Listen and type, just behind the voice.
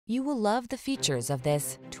You will love the features of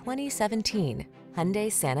this 2017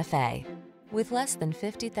 Hyundai Santa Fe. With less than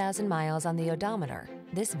 50,000 miles on the odometer,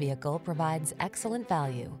 this vehicle provides excellent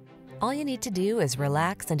value. All you need to do is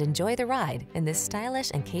relax and enjoy the ride in this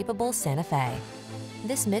stylish and capable Santa Fe.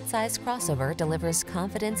 This midsize crossover delivers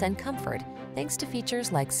confidence and comfort thanks to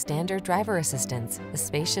features like standard driver assistance, a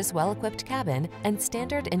spacious, well-equipped cabin, and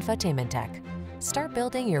standard infotainment tech. Start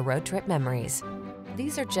building your road trip memories.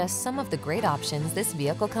 These are just some of the great options this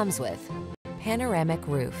vehicle comes with: panoramic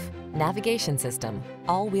roof, navigation system,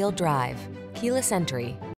 all-wheel drive, keyless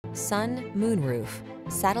entry, sun, moonroof,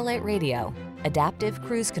 satellite radio, adaptive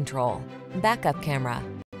cruise control, backup camera,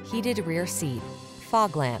 heated rear seat,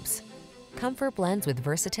 fog lamps. Comfort blends with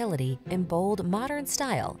versatility in bold, modern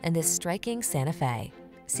style in this striking Santa Fe.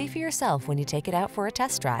 See for yourself when you take it out for a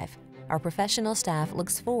test drive. Our professional staff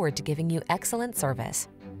looks forward to giving you excellent service.